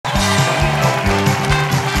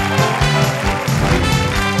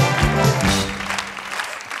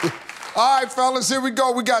All right, fellas, here we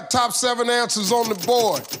go. We got top 7 answers on the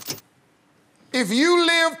board. If you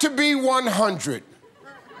live to be 100,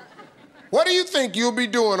 what do you think you'll be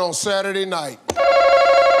doing on Saturday night?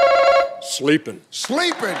 Sleeping.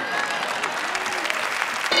 Sleeping.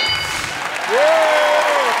 Yeah!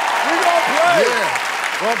 We gonna play! Yeah.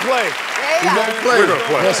 Gonna play. We gonna play. We're gonna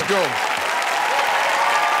play. Let's go.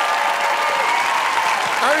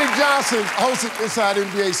 Ernie Johnson hosted Inside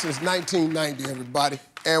NBA since 1990, everybody.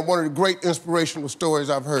 And one of the great inspirational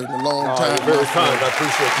stories I've heard in a long time. You're very kind. I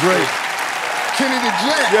appreciate it. Great. Kenny the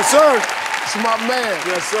Jet. Yes, sir. It's my man.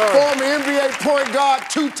 Yes, sir. Former NBA point guard,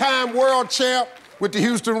 2-time world champ with the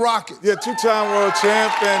Houston Rockets. Yeah, 2-time world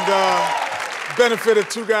champ and benefited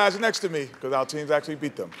 2 guys next to me because our teams actually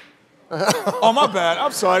beat them. Oh, my bad.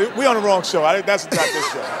 I'm sorry. We on the wrong show. That's not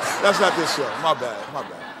this show. That's not this show. My bad. My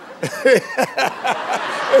bad.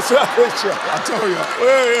 It's not this show. I told you.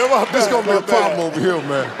 Yeah, my bad. This is going to be a problem over here,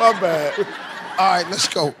 man. My bad. All right, let's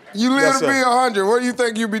go. You live Yes, to be sir. 100. What do you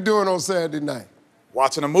think you'll be doing on Saturday night?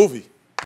 Watching a movie.